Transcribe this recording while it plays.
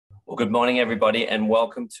Well, good morning, everybody, and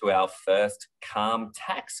welcome to our first Calm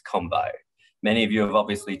Tax Convo. Many of you have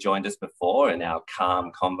obviously joined us before in our Calm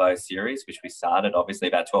Convo series, which we started obviously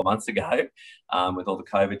about 12 months ago with all the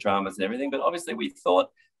COVID dramas and everything. But obviously we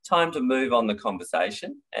thought time to move on the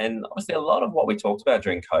conversation. And obviously a lot of what we talked about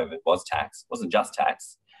during COVID was tax, it wasn't just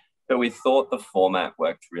tax. But we thought the format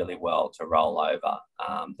worked really well to roll over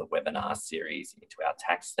the webinar series into our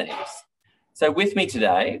tax themes. So with me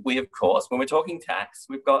today, we, of course, when we're talking tax,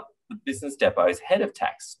 we've got the Business Depot's Head of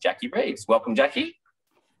Tax, Jacquii Reeves. Welcome, Jacquii.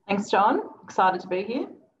 Thanks, John. Excited to be here.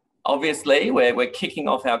 Obviously, we're kicking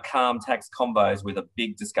off our Calm Tax Convos with a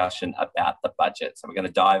big discussion about the budget. So we're going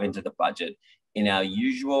to dive into the budget in our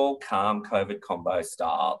usual Calm Covid Convo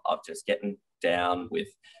style of just getting down with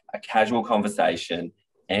a casual conversation,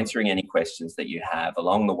 answering any questions that you have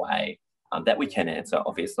along the way that we can answer,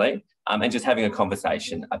 obviously, and just having a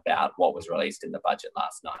conversation about what was released in the budget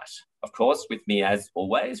last night. Of course, with me, as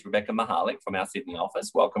always, Rebecca Mihalic from our Sydney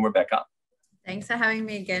office. Welcome, Rebecca. Thanks for having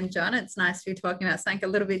me again, John. It's nice to be talking about something a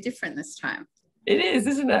little bit different this time. It is,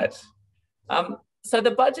 isn't it? So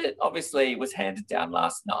the budget obviously was handed down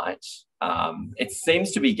last night. It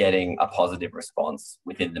seems to be getting a positive response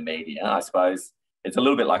within the media. I suppose it's a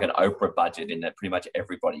little bit like an Oprah budget in that pretty much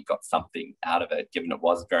everybody got something out of it, given it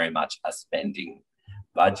was very much a spending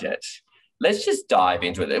budget. Let's just dive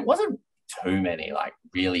into it. It wasn't too many like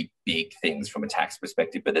really big things from a tax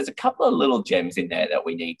perspective, but there's a couple of little gems in there that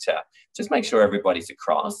we need to just make sure everybody's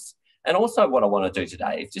across. And also what I want to do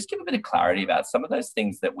today is just give a bit of clarity about some of those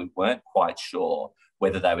things that we weren't quite sure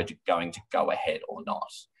whether they were going to go ahead or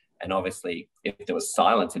not. And obviously, if there was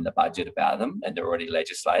silence in the budget about them and they're already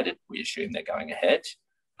legislated, we assume they're going ahead.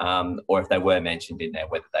 Or if they were mentioned in there,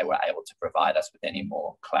 whether they were able to provide us with any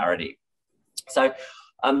more clarity. So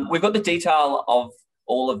we've got the detail of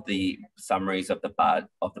all of the summaries of the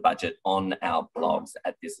budget on our blogs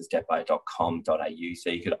at businessdepot.com.au. So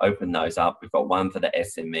you could open those up. We've got one for the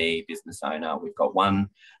SME business owner. We've got one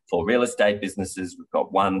for real estate businesses. We've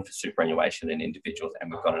got one for superannuation and individuals.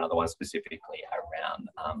 And we've got another one specifically around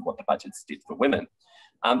what the budgets did for women.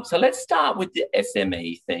 So let's start with the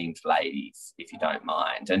SME themed, ladies, if you don't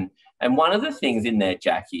mind. And one of the things in there,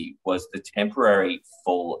 Jacquii, was the temporary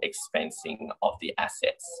full expensing of the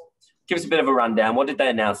assets. Give us a bit of a rundown. What did they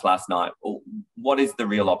announce last night? What is the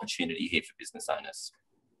real opportunity here for business owners?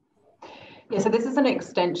 Yeah, so this is an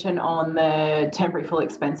extension on the temporary full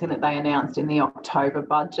expensing that they announced in the October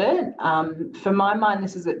budget. For my mind,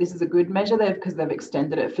 this is a good measure there because they've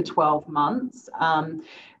extended it for 12 months.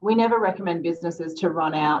 We never recommend businesses to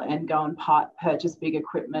run out and go and purchase big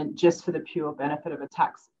equipment just for the pure benefit of a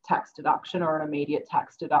tax deduction or an immediate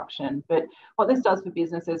tax deduction. But what this does for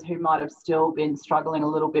businesses who might have still been struggling a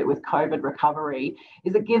little bit with COVID recovery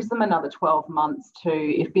is it gives them another 12 months to,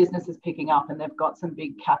 if business is picking up and they've got some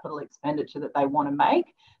big capital expenditure that they want to make,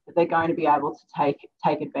 that they're going to be able to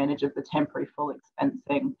take advantage of the temporary full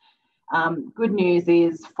expensing. Good news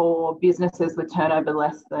is for businesses with turnover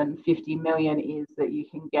less than 50 million is that you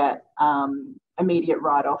can get immediate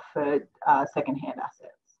write-off for second-hand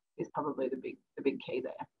assets is probably the big key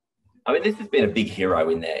there. I mean, this has been a big hero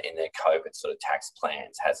in their COVID sort of tax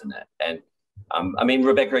plans, hasn't it? And I mean,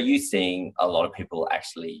 Rebecca, are you seeing a lot of people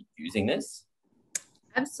actually using this?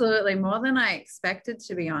 Absolutely, more than I expected,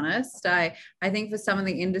 to be honest. I think for some of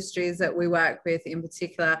the industries that we work with in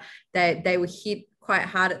particular, they were hit quite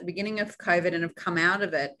hard at the beginning of COVID and have come out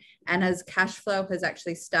of it. And as cash flow has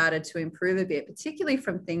actually started to improve a bit, particularly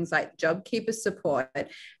from things like JobKeeper support,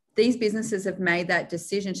 these businesses have made that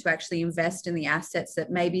decision to actually invest in the assets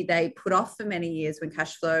that maybe they put off for many years when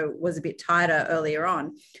cash flow was a bit tighter earlier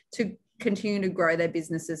on to continue to grow their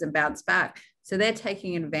businesses and bounce back. So they're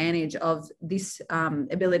taking advantage of this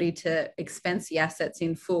ability to expense the assets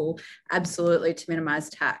in full, absolutely, to minimize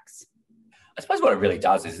tax. I suppose what it really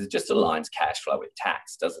does is it just aligns cash flow with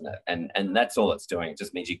tax, doesn't it? And that's all it's doing. It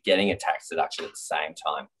just means you're getting a tax deduction at the same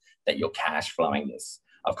time that you're cash flowing this.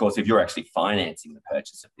 Of course, if you're actually financing the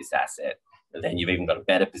purchase of this asset, then you've even got a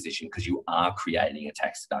better position because you are creating a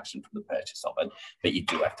tax deduction from the purchase of it, but you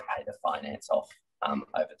do have to pay the finance off over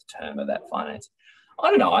the term of that finance.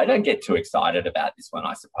 I don't know. I don't get too excited about this one,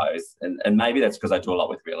 I suppose. And maybe that's because I do a lot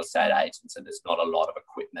with real estate agents and there's not a lot of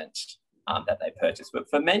equipment that they purchase. But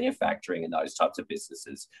for manufacturing and those types of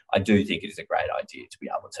businesses, I do think it is a great idea to be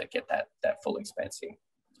able to get that full expensing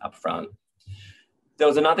up front. There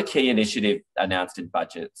was another key initiative announced in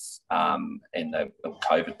budgets, in the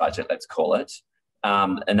COVID budget, let's call it,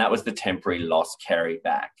 and that was the temporary loss carry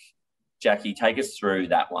back. Jacquii, take us through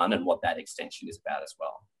that one and what that extension is about as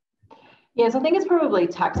well. Yes, I think it's probably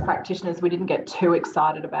tax practitioners. We didn't get too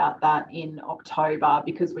excited about that in October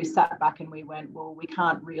because we sat back and we went, well, we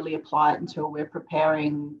can't really apply it until we're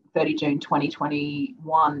preparing 30 June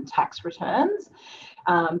 2021 tax returns.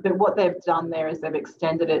 But what they've done there is they've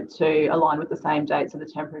extended it to align with the same dates of the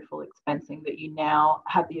temporary full expensing, that you now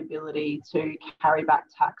have the ability to carry back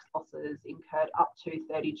tax losses incurred up to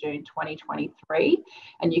 30 June 2023,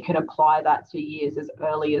 and you can apply that to years as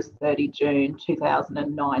early as 30 June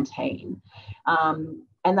 2019.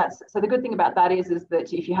 And that's so the good thing about that is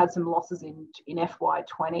that if you had some losses in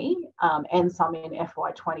FY20 and some in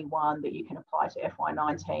FY21 that you can apply to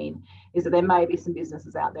FY19, is that there may be some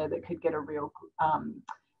businesses out there that could get a real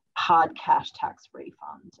hard cash tax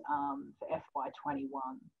refund for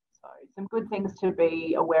FY21. So some good things to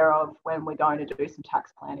be aware of when we're going to do some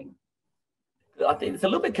tax planning. I think it's a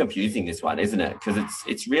little bit confusing, this one, isn't it? Because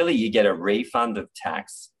it's really, you get a refund of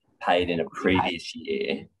tax paid in a previous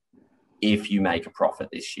year if you make a profit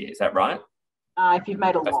this year. Is that right? If you've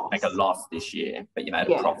made a loss. Make a loss this year, but you made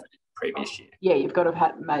a profit in the previous year. Yeah, you've got to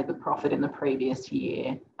have made the profit in the previous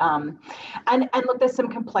year. And look, there's some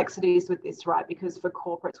complexities with this, right? Because for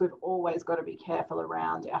corporates, we've always got to be careful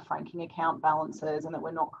around our franking account balances and that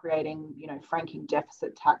we're not creating, franking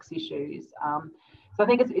deficit tax issues. So I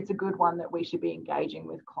think it's a good one that we should be engaging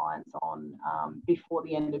with clients on before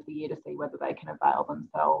the end of the year to see whether they can avail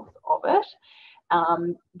themselves of it.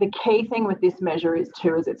 The key thing with this measure is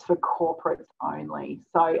it's for corporates only.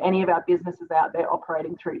 So any of our businesses out there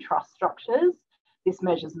operating through trust structures, this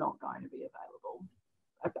measure is not going to be available,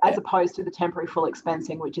 as opposed to the temporary full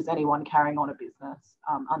expensing, which is anyone carrying on a business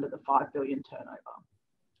under the 5 billion turnover.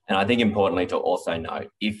 And I think importantly to also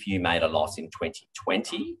note, if you made a loss in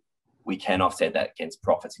 2020, we can offset that against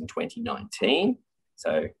profits in 2019.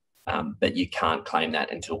 So but you can't claim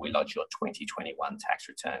that until we lodge your 2021 tax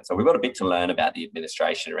return. So we've got a bit to learn about the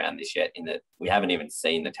administration around this yet, in that we haven't even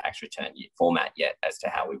seen the tax return format yet as to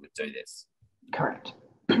how we would do this. Correct.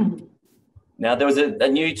 Now, there was a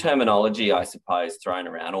new terminology, I suppose, thrown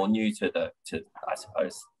around, or new to the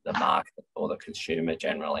market or the consumer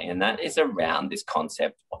generally, and that is around this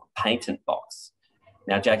concept of a patent box.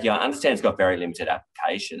 Now, Jacquie, I understand it's got very limited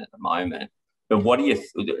application at the moment, but what do you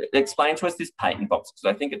explain to us this patent box?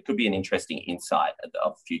 Because I think it could be an interesting insight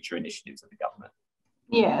of future initiatives of the government.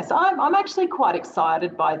 Yes, I'm actually quite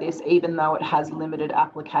excited by this, even though it has limited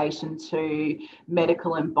application to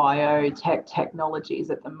medical and biotech technologies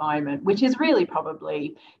at the moment, which is really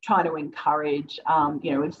probably trying to encourage,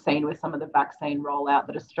 we've seen with some of the vaccine rollout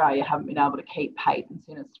that Australia haven't been able to keep patents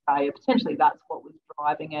in Australia. Potentially that's what was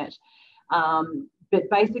driving it. But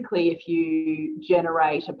basically, if you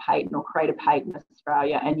generate a patent or create a patent in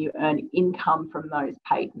Australia and you earn income from those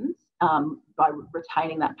patents by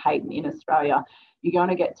retaining that patent in Australia, you're going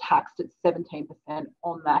to get taxed at 17%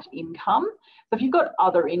 on that income. So if you've got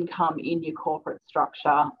other income in your corporate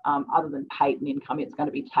structure other than patent income, it's going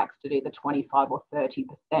to be taxed at either 25 or 30%,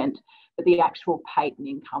 but the actual patent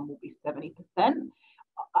income will be 70%.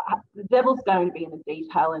 The devil's going to be in the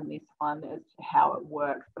detail in this one as to how it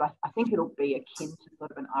works, but I think it'll be akin to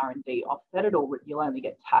sort of an R&D offset. You'll only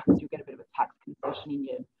get taxed. You'll get a bit of a tax concession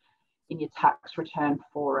in your tax return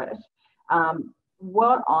for it.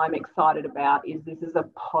 What I'm excited about is this is a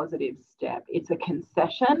positive step. It's a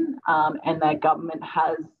concession, and the government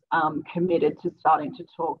has committed to starting to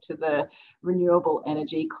talk to the renewable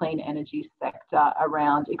energy, clean energy sector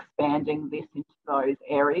around expanding this into those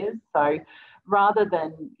areas. So rather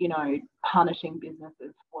than, punishing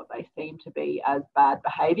businesses for what they seem to be as bad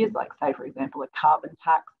behaviours, like say, for example, a carbon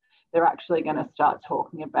tax, they're actually going to start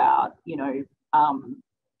talking about,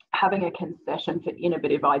 having a concession for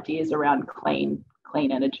innovative ideas around clean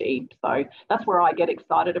energy. So that's where I get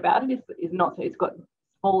excited about it. It's got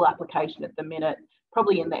small application at the minute,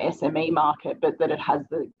 probably in the SME market, but that it has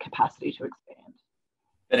the capacity to expand.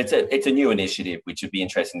 But it's a new initiative, which would be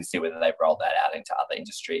interesting to see whether they've rolled that out into other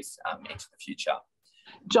industries into the future.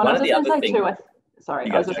 John, I was just going to say too,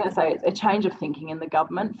 I was just going to say it's a change of thinking in the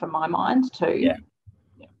government, for my mind too.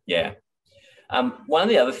 Yeah. One of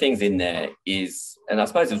the other things in there is, and I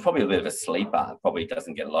suppose it's probably a bit of a sleeper, probably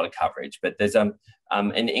doesn't get a lot of coverage, but there's an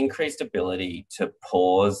increased ability to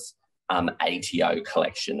pause ATO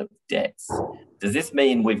collection of debts. Does this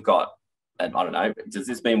mean we've got, I don't know, does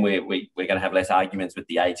this mean we're going to have less arguments with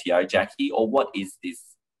the ATO, Jacquie, or what is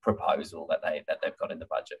this proposal that they've got in the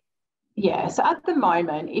budget? Yeah, so at the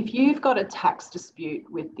moment, if you've got a tax dispute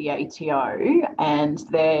with the ATO and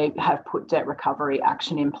they have put debt recovery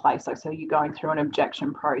action in place, so you're going through an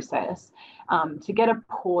objection process, To get a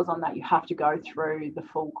pause on that, you have to go through the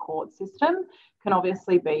full court system. Can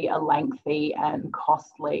obviously be a lengthy and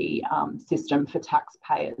costly system for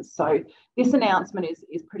taxpayers. So this announcement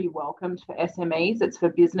is pretty welcomed for SMEs. It's for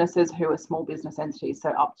businesses who are small business entities, so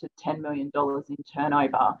up to $10 million in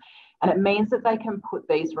turnover. And it means that they can put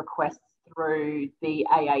these requests through the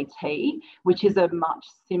AAT, which is a much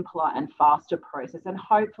simpler and faster process and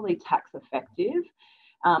hopefully tax effective.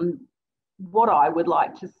 What I would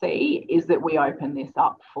like to see is that we open this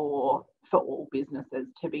up for all businesses,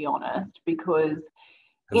 to be honest, because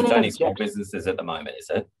it's only small businesses at the moment, is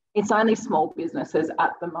it? It's only small businesses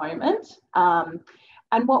at the moment.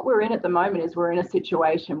 And what we're in at the moment is we're in a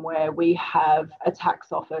situation where we have a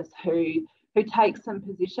tax office who takes some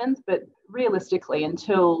positions, but realistically,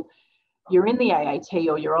 until you're in the AAT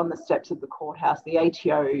or you're on the steps of the courthouse, the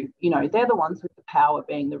ATO, they're the ones with the power,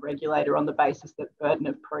 being the regulator, on the basis that burden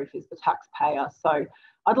of proof is the taxpayer. So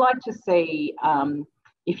I'd like to see,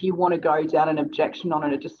 if you want to go down an objection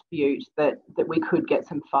on a dispute, that we could get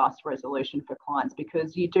some fast resolution for clients,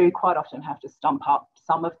 because you do quite often have to stump up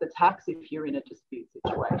some of the tax if you're in a dispute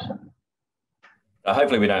situation.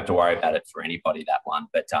 Hopefully we don't have to worry about it for anybody, that one,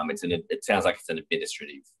 but it sounds like it's an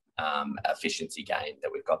administrative efficiency gain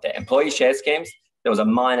that we've got there. Employee share schemes, there was a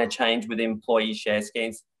minor change with employee share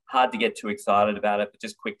schemes. Hard to get too excited about it, but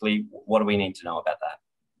just quickly, what do we need to know about that?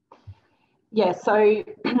 Yeah, so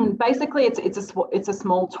basically it's a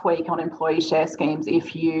small tweak on employee share schemes.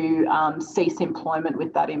 If you cease employment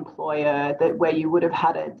with that employer, where you would have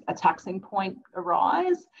had a taxing point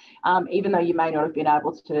arise, even though you may not have been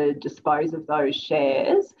able to dispose of those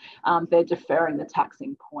shares, they're deferring the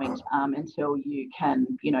taxing point until you can,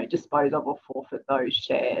 dispose of or forfeit those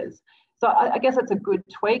shares. So I guess it's a good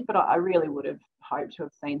tweak, but I really would have hoped to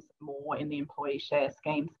have seen some more in the employee share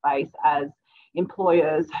scheme space, as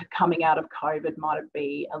employers coming out of COVID might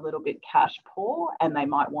be a little bit cash poor, and they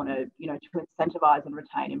might want to, to incentivise and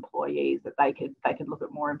retain employees, that they could look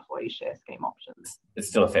at more employee share scheme options. There's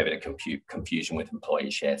still a fair bit of confusion with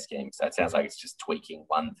employee share schemes. So it sounds like it's just tweaking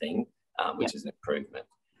one thing, which is an improvement.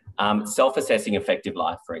 Self-assessing effective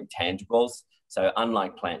life for intangibles. So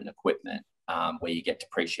unlike plant and equipment, where you get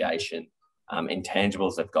depreciation,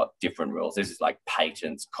 intangibles have got different rules. This is like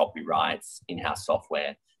patents, copyrights, in-house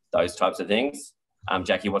software, those types of things.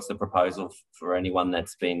 Jacquie, what's the proposal for anyone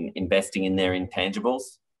that's been investing in their intangibles?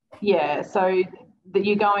 Yeah, so that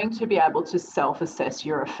you're going to be able to self-assess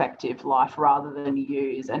your effective life rather than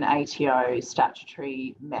use an ATO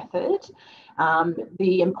statutory method.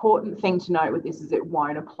 The important thing to note with this is it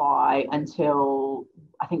won't apply until,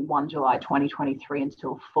 I think, 1 July 2023,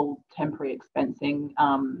 until full temporary expensing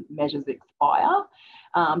measures expire.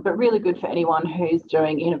 But really good for anyone who's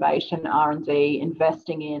doing innovation, R&D,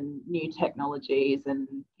 investing in new technologies and,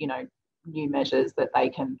 new measures that they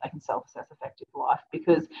can self-assess effective life,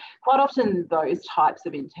 because quite often those types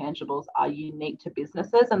of intangibles are unique to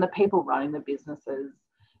businesses, and the people running the businesses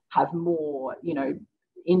have more,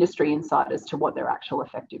 industry insight as to what their actual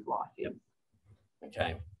effective life is.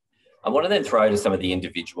 Okay. I want to then throw to some of the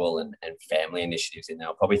individual and family initiatives in there.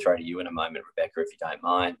 I'll probably throw to you in a moment, Rebecca, if you don't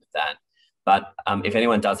mind with that. But if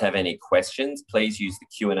anyone does have any questions, please use the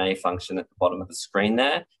Q&A function at the bottom of the screen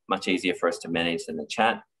there. Much easier for us to manage than the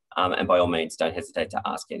chat. And by all means, don't hesitate to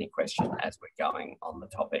ask any question as we're going on the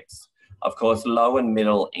topics. Of course, low and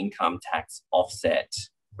middle income tax offset.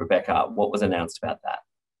 Rebecca, what was announced about that?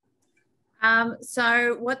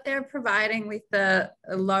 So what they're providing with the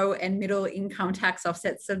low and middle income tax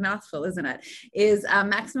offsets, a mouthful, isn't it, is a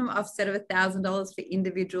maximum offset of $1,000 for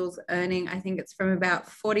individuals earning, I think it's from about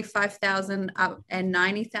 $45,000 up and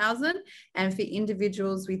 $90,000, and for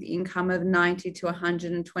individuals with income of $90,000 to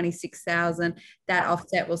 $126,000, that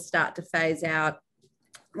offset will start to phase out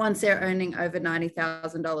once they're earning over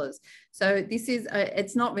 $90,000. So this is,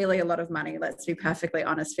 it's not really a lot of money, let's be perfectly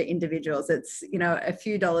honest, for individuals. It's, a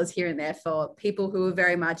few dollars here and there for people who are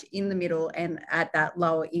very much in the middle and at that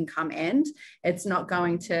lower income end. It's not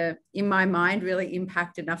going to, in my mind, really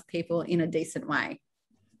impact enough people in a decent way.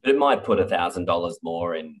 But it might put $1,000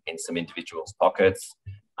 more in some individuals' pockets,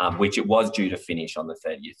 which it was due to finish on the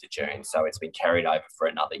 30th of June. So it's been carried over for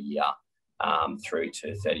another year through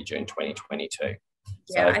to 30 June 2022.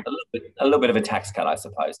 So yeah, a little bit of a tax cut, I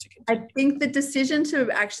suppose, to continue. I think the decision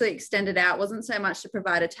to actually extend it out wasn't so much to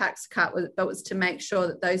provide a tax cut, but was to make sure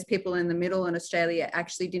that those people in the middle in Australia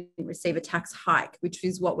actually didn't receive a tax hike, which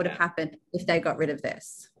is what would have happened if they got rid of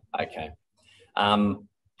this. Okay.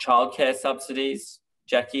 Childcare subsidies,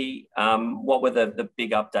 Jacquie, what were the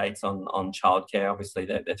big updates on childcare? Obviously,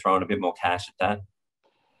 they're throwing a bit more cash at that.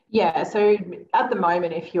 Yeah, so at the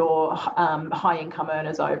moment, if your high income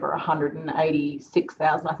earners over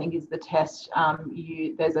 186,000, I think is the test,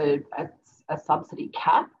 there's a subsidy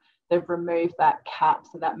cap. They've removed that cap,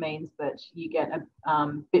 so that means that you get a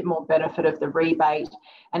bit more benefit of the rebate.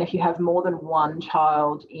 And if you have more than one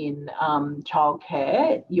child in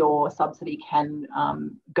childcare, your subsidy can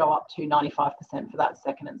go up to 95% for that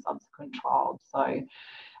second and subsequent child. So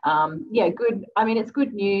yeah, good. I mean, it's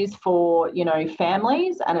good news for, you know,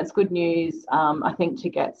 families, and it's good news, I think, to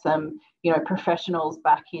get some, you know, professionals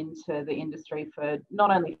back into the industry for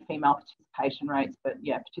not only female participation rates, but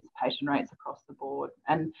yeah, participation rates across the board.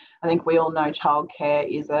 And I think we all know childcare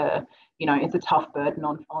is a, you know, it's a tough burden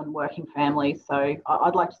on working families. So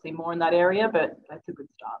I'd like to see more in that area, but that's a good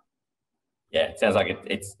start. Yeah, it sounds like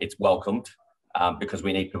it's welcomed. Because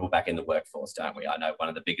we need people back in the workforce, don't we? I know one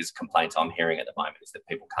of the biggest complaints I'm hearing at the moment is that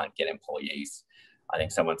people can't get employees. I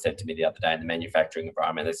think someone said to me the other day in the manufacturing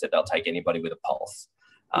environment, they said they'll take anybody with a pulse.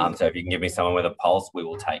 So if you can give me someone with a pulse, we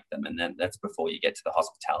will take them. And then that's before you get to the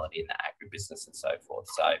hospitality and the agribusiness and so forth.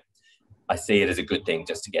 So I see it as a good thing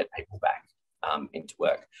just to get people back into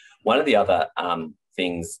work. One of the other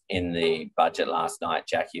things in the budget last night,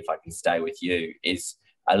 Jacquie, if I can stay with you, is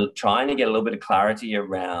trying to get a little bit of clarity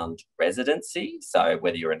around residency. So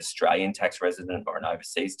whether you're an Australian tax resident or an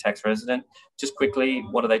overseas tax resident, just quickly,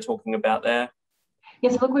 what are they talking about there?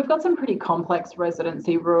 Yes, look, we've got some pretty complex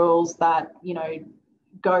residency rules that, you know,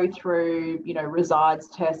 go through, you know, resides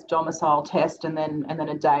test, domicile test, and then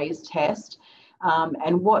a days test. And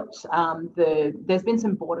there's been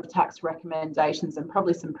some Board of Tax recommendations and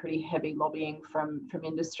probably some pretty heavy lobbying from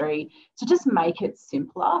industry to just make it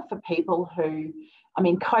simpler for people who, I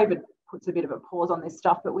mean, COVID puts a bit of a pause on this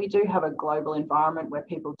stuff, but we do have a global environment where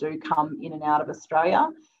people do come in and out of Australia.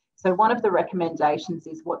 So one of the recommendations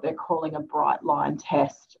is what they're calling a bright line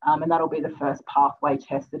test, and that'll be the first pathway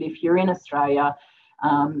test, that if you're in Australia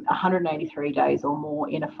 183 days or more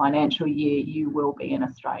in a financial year, you will be an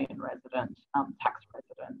Australian resident, tax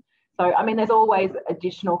resident. So, I mean, there's always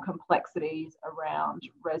additional complexities around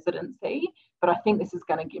residency, but I think this is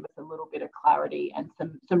going to give us a little bit of clarity and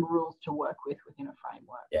some rules to work with within a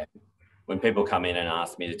framework. Yeah. When people come in and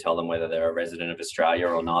ask me to tell them whether they're a resident of Australia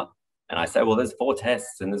or not, and I say, well, there's 4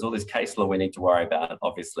 tests and there's all this case law we need to worry about,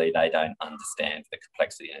 obviously they don't understand the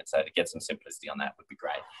complexity in it. So to get some simplicity on that would be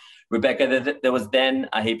great. Rebecca, there was then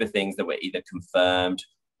a heap of things that were either confirmed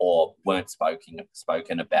or weren't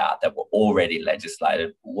spoken about that were already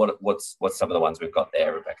legislated. What's some of the ones we've got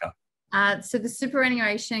there, Rebecca? So the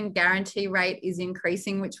superannuation guarantee rate is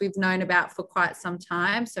increasing, which we've known about for quite some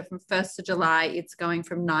time. So from 1st of July, it's going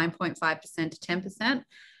from 9.5% to 10%.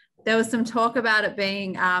 There was some talk about it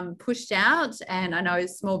being pushed out, and I know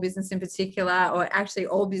small business in particular, or actually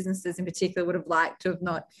all businesses in particular, would have liked to have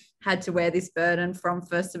not had to wear this burden from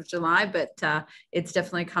 1st of July, but it's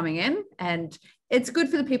definitely coming in, and it's good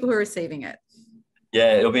for the people who are receiving it.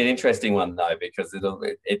 Yeah, it'll be an interesting one though, because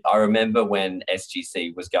I remember when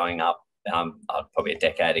SGC was going up probably a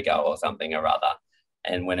decade ago or something or other,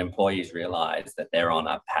 and when employees realise that they're on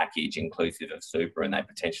a package inclusive of super and they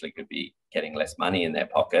potentially could be getting less money in their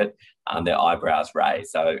pocket, their eyebrows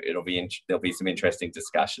raise. So there'll be some interesting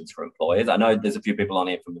discussions for employers. I know there's a few people on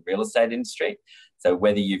here from the real estate industry. So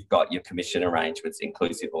whether you've got your commission arrangements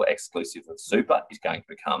inclusive or exclusive of super is going to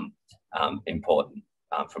become important.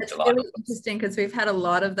 From it's July. Really interesting, because we've had a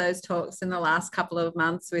lot of those talks in the last couple of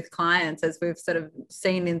months with clients, as we've sort of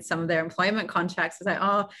seen in some of their employment contracts, to say,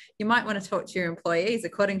 oh, you might want to talk to your employees.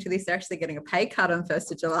 According to this, they're actually getting a pay cut on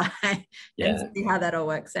 1st of July and see how that all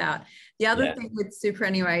works out. The other thing with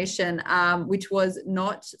superannuation, which was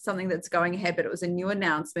not something that's going ahead, but it was a new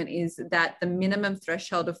announcement, is that the minimum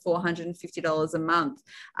threshold of $450 a month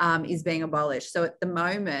is being abolished. So at the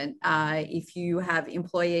moment, if you have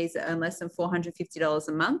employees that earn less than $450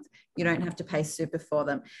 a month, you don't have to pay super for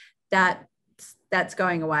them. That's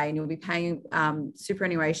going away, and you'll be paying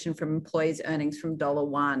superannuation from employees' earnings from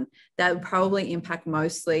 $1. That would probably impact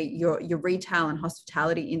mostly your retail and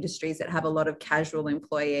hospitality industries that have a lot of casual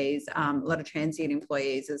employees, a lot of transient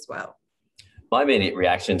employees as well. My immediate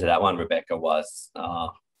reaction to that one, Rebecca, was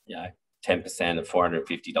 10% of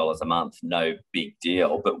 $450 a month, no big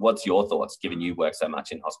deal. But what's your thoughts, given you work so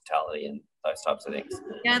much in hospitality and those types of things?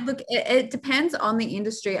 Yeah, look, it depends on the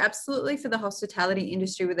industry. Absolutely, for the hospitality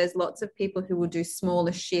industry, where there's lots of people who will do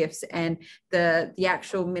smaller shifts and the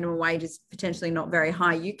actual minimum wage is potentially not very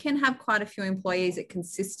high, you can have quite a few employees that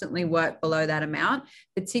consistently work below that amount,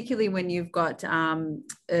 particularly when you've got some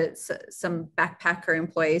backpacker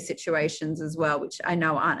employee situations as well, which I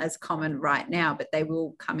know aren't as common right now, but they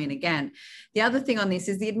will come in again. The other thing on this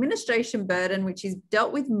is the administration burden, which is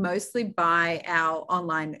dealt with mostly by our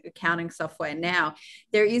online accounting software now.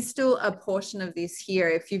 There is still a portion of this here.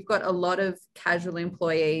 If you've got a lot of casual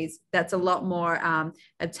employees, that's a lot more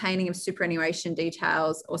obtaining of superannuation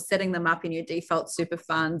details or setting them up in your default super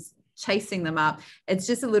funds, chasing them up. It's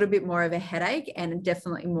just a little bit more of a headache and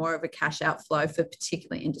definitely more of a cash outflow for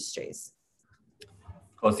particular industries.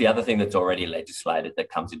 Of course, the other thing that's already legislated that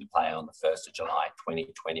comes into play on the 1st of July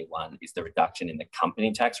 2021 is the reduction in the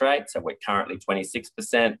company tax rate. So we're currently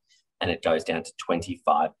 26%. And it goes down to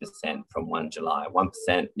 25% from 1 July.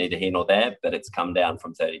 1%, neither here nor there, but it's come down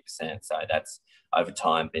from 30%. So that's over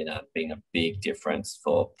time been a big difference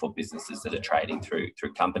for businesses that are trading through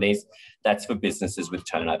companies. That's for businesses with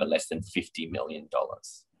turnover less than $50 million.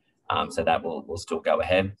 So that will still go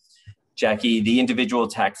ahead. Jacquii, the individual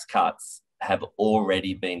tax cuts have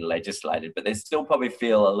already been legislated, but they still probably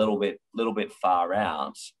feel a little bit far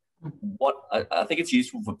out. I think it's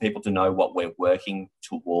useful for people to know what we're working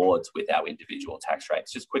towards with our individual tax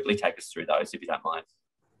rates. Just quickly take us through those, if you don't mind.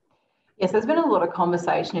 Yes, there's been a lot of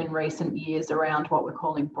conversation in recent years around what we're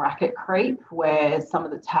calling bracket creep, where some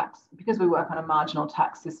of the tax, because we work on a marginal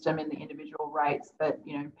tax system in the individual rates, that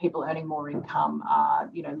people earning more income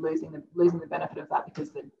are losing the benefit of that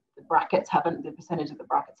because the percentage of the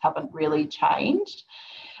brackets haven't really changed.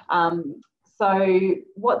 So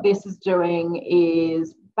what this is doing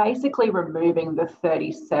is basically removing the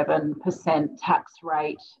 37% tax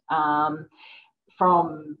rate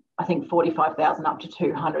from, I think, 45,000 up to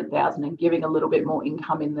 200,000 and giving a little bit more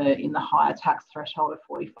income in the higher tax threshold of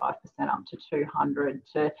 45% up to 200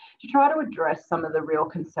 to try to address some of the real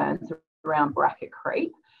concerns around bracket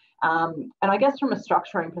creep. And I guess from a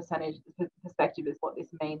structuring perspective is what this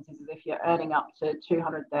means is if you're earning up to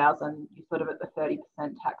 200,000, you're sort of at the 30%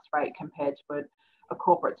 tax rate compared to a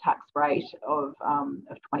corporate tax rate of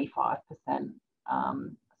 25%.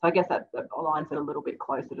 So I guess that aligns it a little bit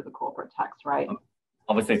closer to the corporate tax rate.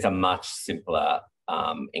 Obviously, it's a much simpler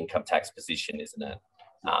income tax position, isn't it?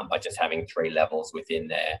 By just having 3 levels within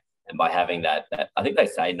there. And by having that, I think they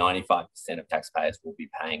say 95% of taxpayers will be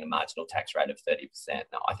paying a marginal tax rate of 30%.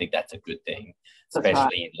 Now, I think that's a good thing,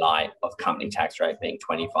 especially in light of company tax rate being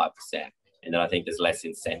 25%. And then I think there's less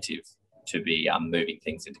incentive to be moving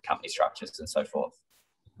things into company structures and so forth.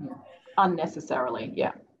 Unnecessarily,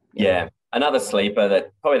 yeah. Yeah. Another sleeper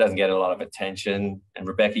that probably doesn't get a lot of attention, and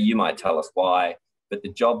Rebecca, you might tell us why, but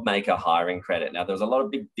the JobMaker hiring credit. Now, there was a lot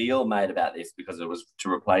of big deal made about this because it was to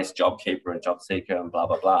replace JobKeeper and JobSeeker and blah,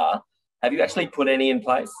 blah, blah. Have you actually put any in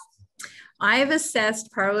place? I've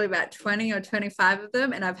assessed probably about 20 or 25 of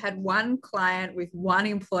them, and I've had one client with one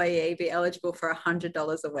employee be eligible for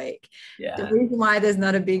 $100 a week. Yeah. The reason why there's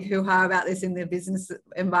not a big hoo-ha about this in the business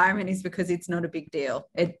environment is because it's not a big deal.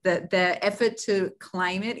 The effort to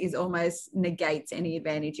claim it is almost negates any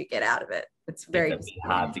advantage you get out of it. It's very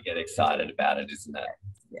hard to get excited about it, isn't it?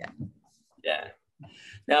 Yeah. Yeah.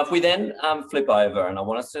 Now, if we then flip over, and I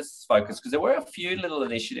want us to focus, because there were a few little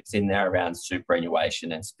initiatives in there around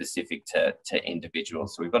superannuation and specific to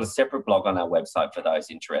individuals. So we've got a separate blog on our website for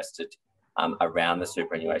those interested around the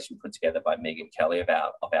superannuation put together by Megan Kelly of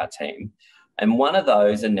our team. And one of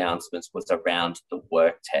those announcements was around the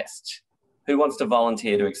work test. Who wants to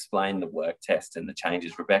volunteer to explain the work test and the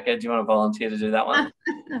changes? Rebecca, do you want to volunteer to do that one?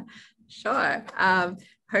 Sure.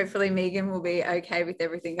 Hopefully Megan will be okay with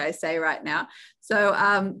everything I say right now. So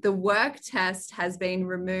the work test has been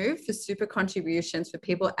removed for super contributions for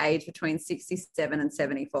people aged between 67 and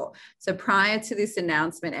 74. So prior to this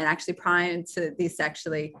announcement, and actually prior to this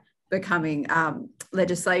actually becoming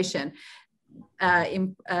legislation,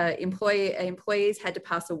 employees had to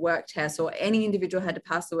pass a work test, or any individual had to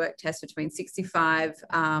pass a work test between 65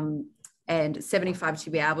 and 75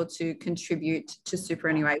 to be able to contribute to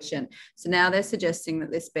superannuation. So now they're suggesting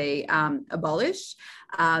that this be abolished,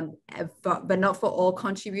 but not for all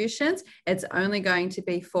contributions. It's only going to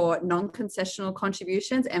be for non-concessional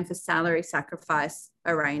contributions and for salary sacrifice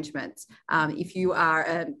arrangements. If you are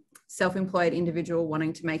a self-employed individual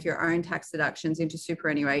wanting to make your own tax deductions into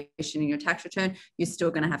superannuation in your tax return, you're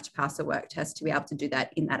still going to have to pass a work test to be able to do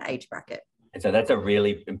that in that age bracket. And so that's a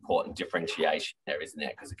really important differentiation there, isn't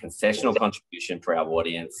it? Because a concessional contribution for our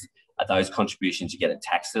audience are those contributions you get a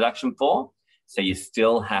tax deduction for. So you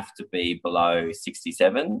still have to be below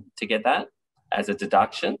 67 to get that as a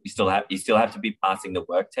deduction. You still have to be passing the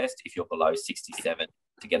work test if you're below 67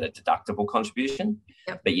 to get a deductible contribution.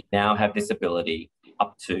 Yep. But you now have this ability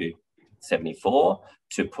up to 74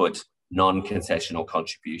 to put non-concessional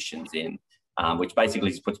contributions in, which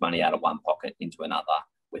basically just puts money out of one pocket into another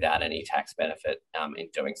without any tax benefit in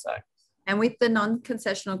doing so. And with the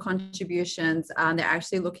non-concessional contributions, they're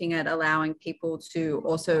actually looking at allowing people to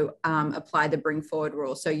also apply the bring forward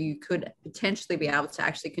rule. So you could potentially be able to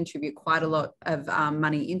actually contribute quite a lot of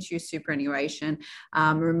money into your superannuation,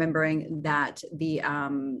 remembering that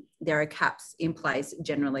there are caps in place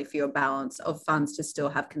generally for your balance of funds to still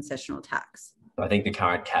have concessional tax. I think the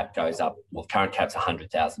current cap goes up, well, current cap's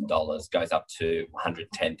 $100,000, goes up to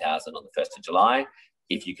 $110,000 on the 1st of July.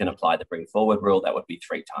 If you can apply the bring forward rule, that would be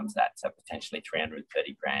 3 times that, so potentially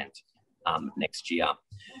 330 grand next year.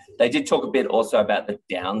 They did talk a bit also about the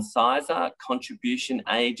downsizer contribution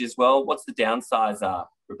age as well. What's the downsizer,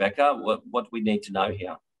 Rebecca? What do we need to know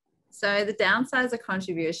here? So the downsizer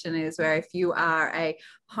contribution is where if you are a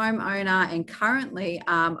homeowner and currently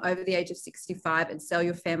over the age of 65 and sell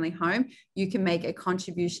your family home, you can make a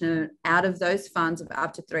contribution out of those funds of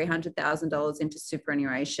up to $300,000 into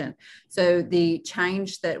superannuation. So the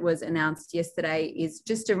change that was announced yesterday is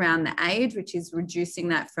just around the age, which is reducing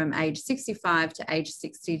that from age 65 to age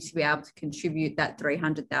 60 to be able to contribute that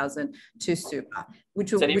 $300,000 to super.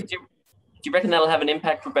 Which will, do you reckon that'll have an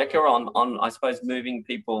impact, Rebecca, on I suppose, moving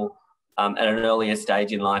people at an earlier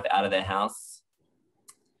stage in life out of their house?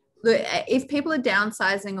 Look, if people are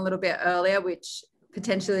downsizing a little bit earlier, which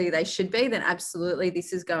potentially they should be, then absolutely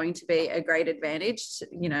this is going to be a great advantage.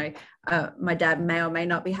 You know, my dad may or may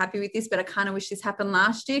not be happy with this, but I kind of wish this happened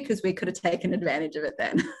last year because we could have taken advantage of it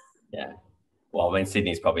then. Yeah. Well, I mean,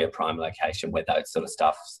 Sydney's probably a prime location where those sort of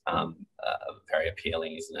stuff's very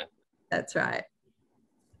appealing, isn't it? That's right.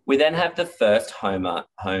 We then have the first home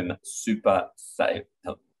saver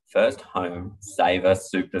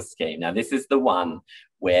super scheme. Now, this is the one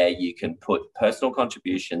where you can put personal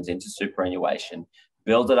contributions into superannuation,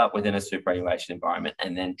 build it up within a superannuation environment,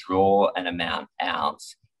 and then draw an amount out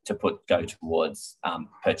to go towards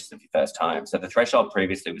purchase of your first home. So the threshold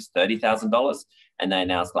previously was $30,000, and they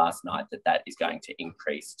announced last night that that is going to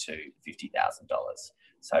increase to $50,000.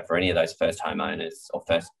 So for any of those first home owners or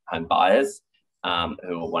first home buyers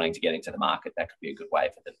who are wanting to get into the market, that could be a good way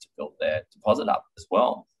for them to build their deposit up as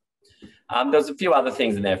well. There's a few other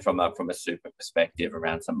things in there from a super perspective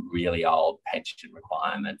around some really old pension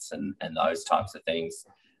requirements and those types of things.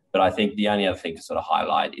 But I think the only other thing to sort of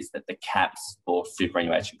highlight is that the caps for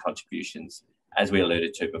superannuation contributions, as we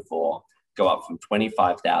alluded to before, go up from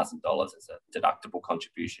 $25,000 as a deductible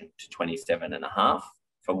contribution to $27,500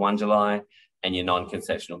 from 1 July, and your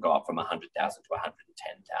non-concessional go up from $100,000 to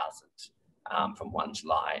 $110,000 from 1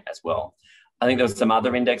 July as well. I think there was some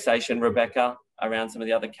other indexation, Rebecca, around some of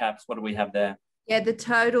the other caps. What do we have there? Yeah, the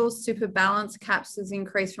total super balance caps has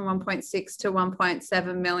increased from 1.6 to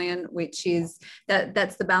 1.7 million, which is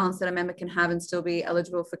that's the balance that a member can have and still be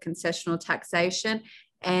eligible for concessional taxation.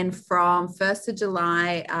 And from 1st of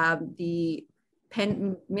July, the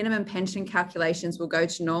minimum pension calculations will go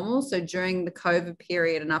to normal. So during the COVID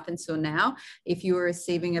period and up until now, if you were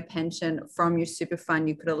receiving a pension from your super fund,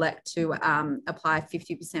 you could elect to apply a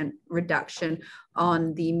 50% reduction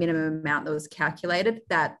on the minimum amount that was calculated.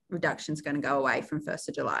 That reduction is going to go away from 1st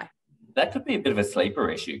of July. That could be a bit of a sleeper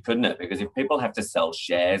issue, couldn't it? Because if people have to sell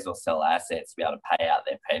shares or sell assets to be able to pay out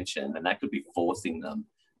their pension, then that could be forcing them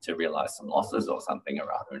to realise some losses or something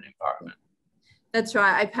or other in the environment. That's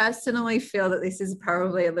right. I personally feel that this is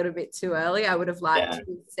probably a little bit too early. I would have liked to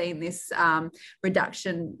have seen this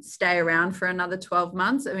reduction stay around for another 12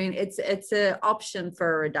 months. I mean, it's an option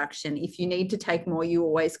for a reduction. If you need to take more, you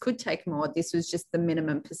always could take more. This was just the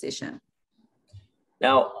minimum position.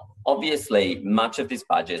 Now, obviously, much of this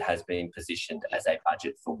budget has been positioned as a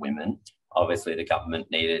budget for women. Obviously, the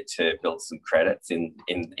government needed to build some credits in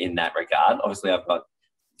that regard. Obviously, I've got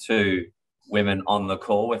two women on the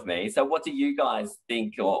call with me. So what do you guys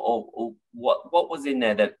think, or what was in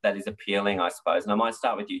there that is appealing, I suppose? And I might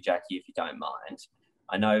start with you, Jacquie, if you don't mind.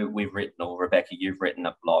 I know we've written, or Rebecca, you've written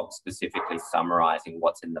a blog specifically summarising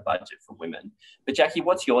what's in the budget for women. But Jacquie,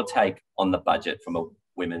 what's your take on the budget from a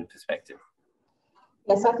women perspective?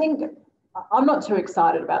 Yes, I think I'm not too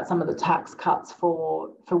excited about some of the tax cuts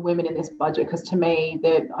for women in this budget, because to me,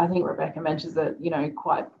 I think Rebecca mentions that, you know,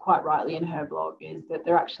 quite rightly in her blog, is that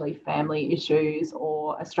they're actually family issues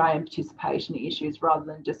or Australian participation issues rather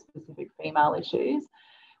than just specific female issues.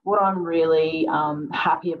 What I'm really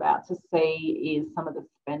happy about to see is some of the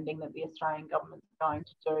spending that the Australian government's going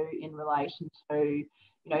to do in relation to,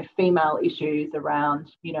 female issues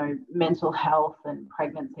around, mental health and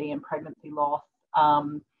pregnancy loss.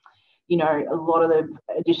 A lot of the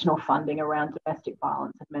additional funding around domestic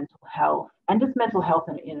violence and mental health, and just mental health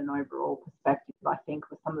in an overall perspective, I think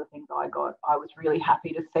was some of the things I was really happy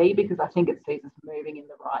to see, because I think it sees us moving in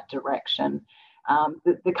the right direction.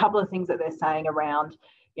 The couple of things that they're saying around,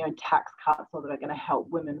 tax cuts or that are going to help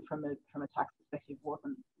women from a tax perspective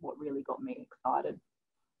wasn't what really got me excited.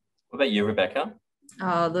 What about you, Rebecca?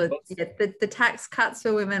 Oh, the tax cuts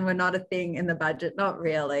for women were not a thing in the budget, not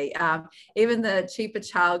really. Even the cheaper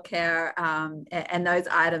childcare and those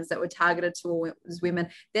items that were targeted towards women,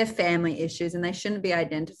 they're family issues and they shouldn't be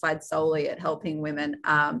identified solely at helping women.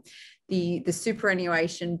 The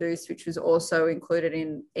superannuation boost, which was also included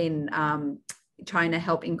in trying to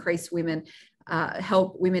help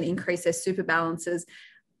women increase their super balances,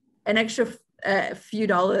 an extra a few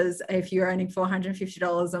dollars if you're earning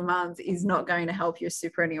 $450 a month is not going to help your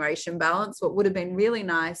superannuation balance. What would have been really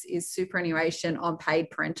nice is superannuation on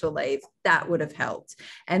paid parental leave. That would have helped,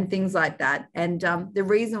 and things like that. And the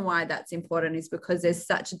reason why that's important is because there's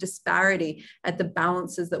such a disparity at the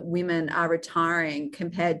balances that women are retiring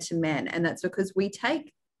compared to men, and that's because we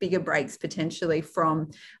take bigger breaks potentially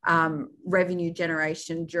from revenue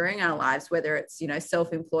generation during our lives, whether it's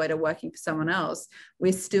self-employed or working for someone else.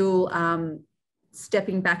 We're still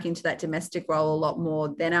stepping back into that domestic role a lot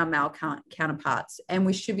more than our male counterparts, and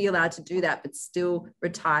we should be allowed to do that but still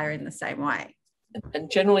retire in the same way.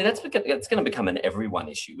 And generally that's going to become an everyone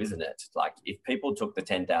issue, isn't it? Like if people took the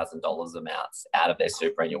 $10,000 amounts out of their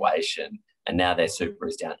superannuation and now their super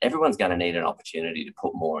is down, everyone's going to need an opportunity to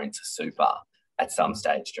put more into super at some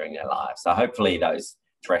stage during their lives. So hopefully those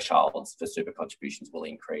thresholds for super contributions will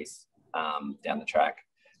increase down the track.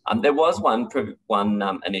 There was one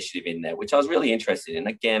initiative in there which I was really interested in.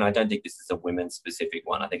 Again, I don't think this is a women-specific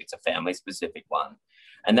one. I think it's a family-specific one.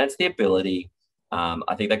 And that's the ability,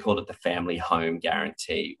 I think they called it the family home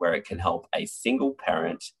guarantee, where it can help a single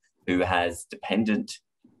parent who has dependent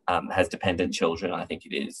children, I think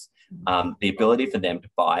it is, the ability for them to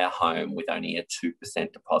buy a home with only a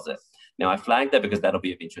 2% deposit. Now, I flagged that because that'll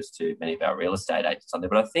be of interest to many of our real estate agents on there,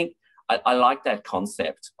 but I think I like that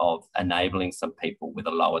concept of enabling some people with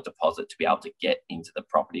a lower deposit to be able to get into the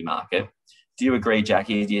property market. Do you agree,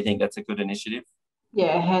 Jacquie? Do you think that's a good initiative?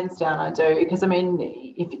 Yeah, hands down, I do. Because, I mean,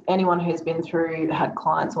 if anyone who's had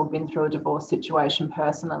clients or been through a divorce situation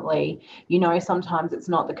personally, sometimes it's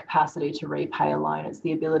not the capacity to repay a loan, it's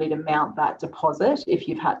the ability to mount that deposit if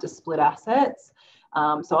you've had to split assets.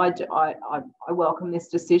 So I welcome this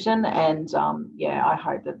decision, and I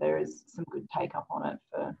hope that there is some good take up on it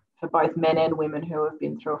for both men and women who have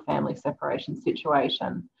been through a family separation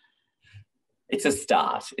situation. It's a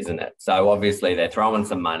start, isn't it? So obviously they're throwing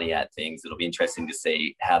some money at things. It'll be interesting to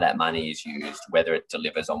see how that money is used, whether it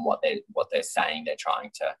delivers on what they're saying they're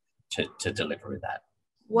trying to deliver with that.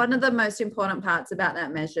 One of the most important parts about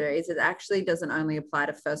that measure is it actually doesn't only apply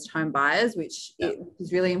to first home buyers, which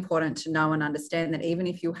is really important to know and understand, that even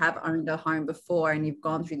if you have owned a home before and you've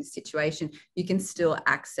gone through this situation, you can still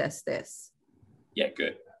access this. Yeah,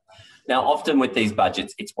 good. Now, often with these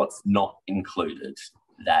budgets, it's what's not included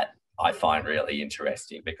that I find really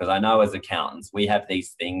interesting, because I know as accountants, we have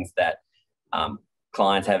these things that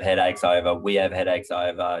clients have headaches over, we have headaches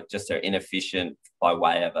over, just are inefficient by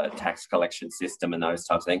way of a tax collection system and those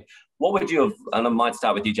types of things. What would you have, and I might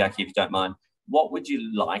start with you, Jacquie, if you don't mind, what would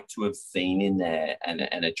you like to have seen in there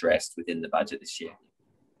and addressed within the budget this year?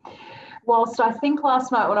 Whilst I think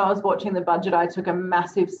last night when I was watching the budget, I took a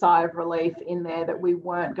massive sigh of relief in there that we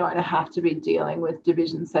weren't going to have to be dealing with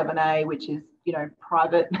Division 7A, which is,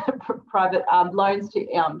 private loans to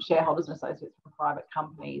shareholders and associates from private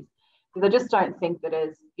companies. Because I just don't think that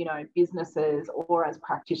as, businesses or as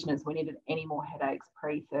practitioners, we needed any more headaches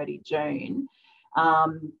pre-30 June.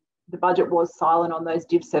 The budget was silent on those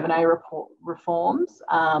Div 7A reforms,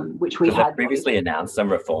 which we had previously announced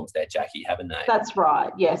some reforms there, Jacquie, haven't they? That's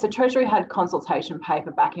right. Yeah. So Treasury had consultation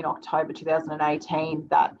paper back in October 2018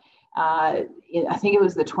 that I think it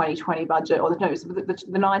was the 2020 budget, or no, it was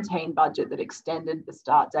the 19 budget that extended the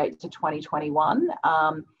start date to 2021.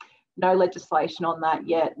 No legislation on that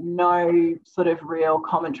yet. No sort of real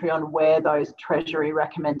commentary on where those Treasury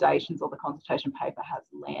recommendations or the consultation paper has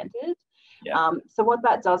landed. Yeah. So what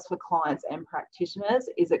that does for clients and practitioners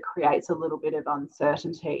is it creates a little bit of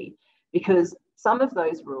uncertainty, because some of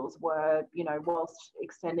those rules were, whilst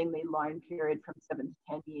extending the loan period from 7 to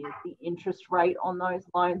 10 years, the interest rate on those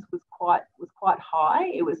loans was quite high.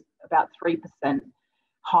 It was about 3%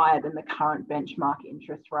 higher than the current benchmark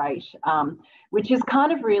interest rate, which is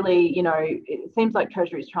kind of really, it seems like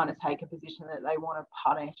Treasury is trying to take a position that they want to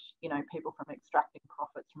punish, people from extracting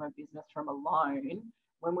profits from a business from a loan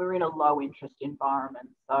when we're in a low interest environment.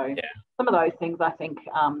 So some of those things I think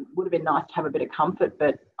would have been nice to have a bit of comfort,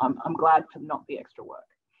 but I'm glad for not the extra work.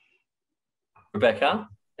 Rebecca,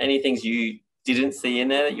 any things you didn't see in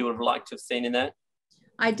there that you would have liked to have seen in there?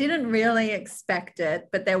 I didn't really expect it,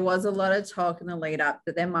 but there was a lot of talk in the lead up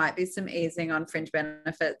that there might be some easing on fringe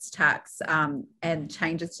benefits tax and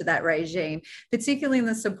changes to that regime, particularly in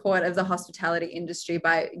the support of the hospitality industry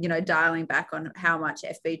by, dialing back on how much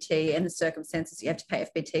FBT and the circumstances you have to pay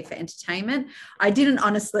FBT for entertainment. I didn't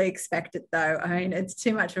honestly expect it though. I mean, it's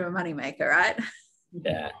too much of a moneymaker, right?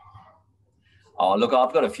 Yeah. Oh, look,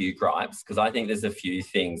 I've got a few gripes because I think there's a few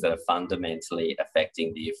things that are fundamentally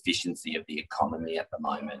affecting the efficiency of the economy at the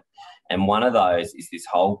moment. And one of those is this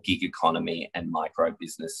whole gig economy and micro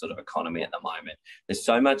business sort of economy at the moment. There's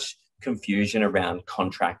so much confusion around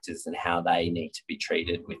contractors and how they need to be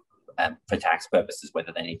treated with for tax purposes,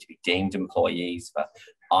 whether they need to be deemed employees for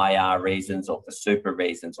IR reasons or for super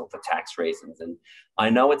reasons or for tax reasons. And I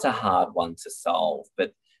know it's a hard one to solve,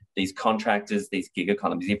 but these contractors, these gig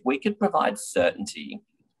economies, if we could provide certainty,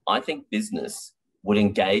 I think business would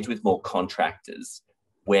engage with more contractors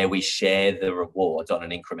where we share the rewards on an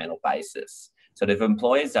incremental basis. So that if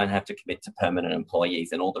employers don't have to commit to permanent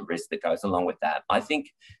employees and all the risk that goes along with that, I think,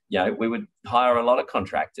 we would hire a lot of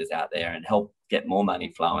contractors out there and help get more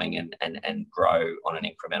money flowing and grow on an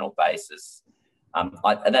incremental basis. And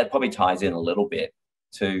that probably ties in a little bit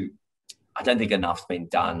to, I don't think enough's been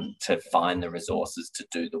done to find the resources to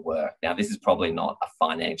do the work. Now, this is probably not a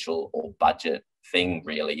financial or budget thing,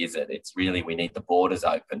 really, is it? It's really, we need the borders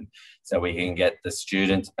open so we can get the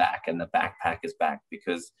students back and the backpackers back,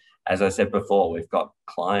 because, as I said before, we've got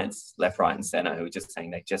clients left, right and centre who are just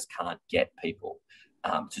saying they just can't get people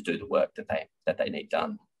to do the work that they need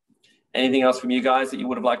done. Anything else from you guys that you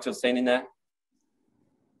would have liked to have seen in there?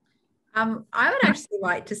 I would actually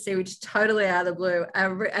like to see, which is totally out of the blue,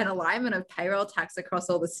 an alignment of payroll tax across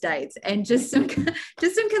all the states and just some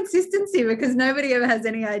consistency, because nobody ever has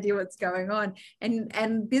any idea what's going on.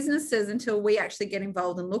 And businesses, until we actually get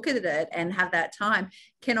involved and look at it and have that time,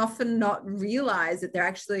 can often not realize that they're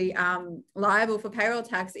actually liable for payroll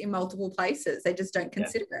tax in multiple places. They just don't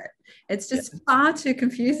consider it. It's just far too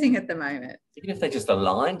confusing at the moment. Even if they just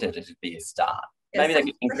aligned it, it'd be a start. Maybe they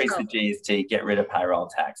could increase the GST, get rid of payroll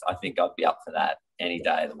tax. I think I'd be up for that any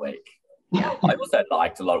day of the week. Yeah. I also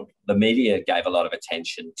liked the media gave a lot of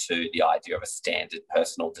attention to the idea of a standard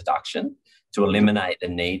personal deduction to eliminate the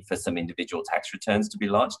need for some individual tax returns to be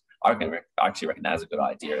lodged. I actually reckon that was a good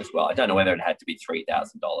idea as well. I don't know whether it had to be $3,000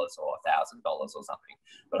 or $1,000 or something,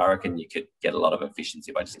 but I reckon you could get a lot of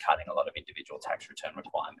efficiency by just cutting a lot of individual tax return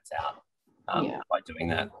requirements out by doing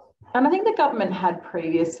that. And I think the government had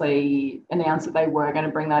previously announced that they were going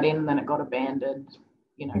to bring that in, and then it got abandoned,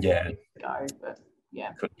 years ago. But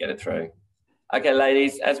couldn't get it through. Okay,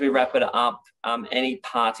 ladies, as we wrap it up, any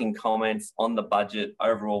parting comments on the budget,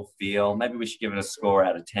 overall feel? Maybe we should give it a score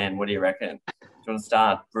out of 10. What do you reckon? Do you want to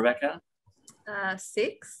start, Rebecca?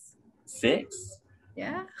 6. 6?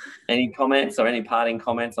 Yeah. Any comments or any parting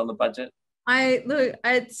comments on the budget?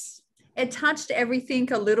 It touched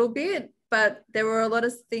everything a little bit, but there were a lot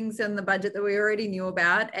of things in the budget that we already knew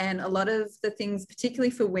about, and a lot of the things, particularly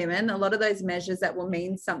for women, a lot of those measures that will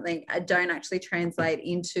mean something don't actually translate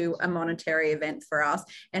into a monetary event for us.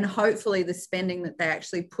 And hopefully the spending that they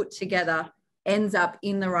actually put together ends up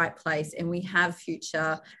in the right place and we have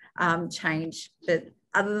future change. But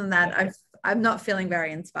other than that, I'm not feeling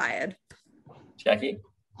very inspired. Jacquie?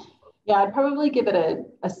 Yeah, I'd probably give it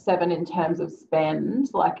a 7 in terms of spend,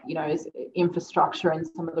 infrastructure and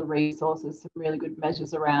some of the resources, some really good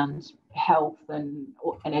measures around health and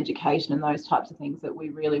education and those types of things that we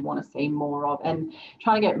really want to see more of, and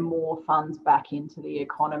trying to get more funds back into the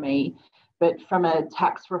economy. But from a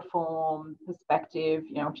tax reform perspective,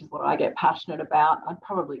 which is what I get passionate about, I'd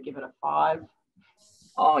probably give it a 5.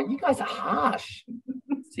 Oh, you guys are harsh.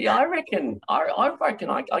 See, I reckon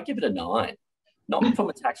I give it a 9. Not from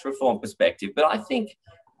a tax reform perspective, but I think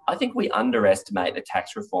we underestimate the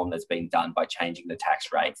tax reform that's been done by changing the tax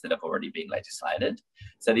rates that have already been legislated.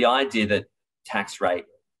 So the idea that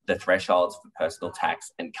the thresholds for personal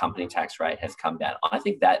tax and company tax rate has come down, I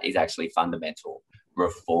think that is actually fundamental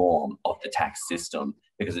reform of the tax system,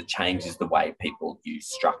 because it changes the way people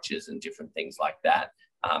use structures and different things like that,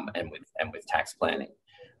 and with tax planning.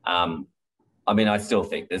 I still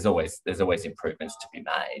think there's always improvements to be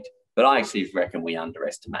made. But But I actually reckon we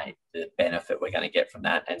underestimate the benefit we're going to get from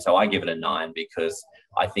that. And so I give it a 9 because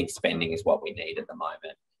I think spending is what we need at the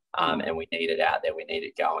moment. And we need it out there. We need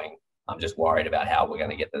it going. I'm just worried about how we're going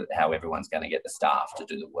to get how everyone's going to get the staff to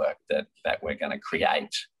do the work that we're going to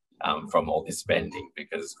create from all this spending,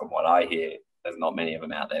 because from what I hear, there's not many of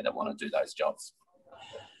them out there that want to do those jobs.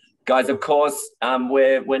 Guys, of course,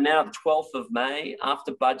 we're now the 12th of May.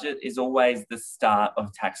 After budget is always the start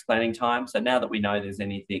of tax planning time. So now that we know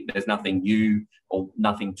there's nothing new or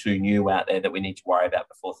nothing too new out there that we need to worry about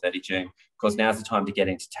before 30 June. Of course, now's the time to get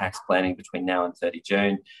into tax planning between now and 30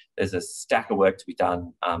 June. There's a stack of work to be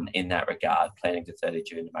done in that regard, planning to 30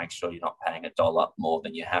 June to make sure you're not paying $1 more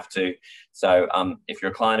than you have to. So if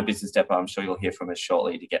you're a client of Business Depot, I'm sure you'll hear from us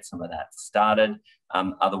shortly to get some of that started.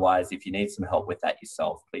 Otherwise, if you need some help with that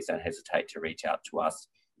yourself, please don't hesitate to reach out to us,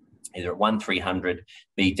 either at 1300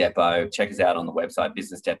 B-Depot. Check us out on the website,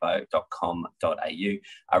 businessdepot.com.au.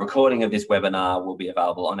 A recording of this webinar will be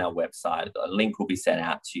available on our website. A link will be sent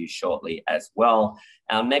out to you shortly as well.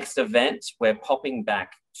 Our next event, we're popping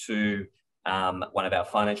back to one of our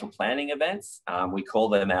financial planning events. We call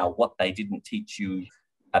them our What They Didn't Teach You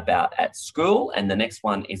About at School, and the next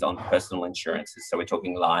one is on personal insurances. So we're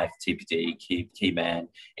talking life, TPD, key man,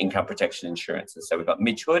 income protection insurances. So we've got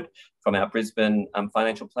Mitch Hood from our Brisbane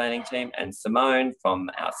financial planning team and Simone from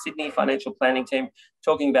our Sydney financial planning team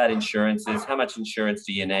talking about insurances. How much insurance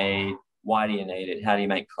do you need? Why do you need it? How do you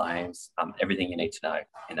make claims? Everything you need to know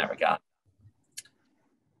in that regard.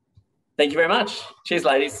 Thank you very much. Cheers,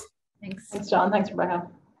 ladies. Thanks. Thanks, John. Thanks, Rebecca.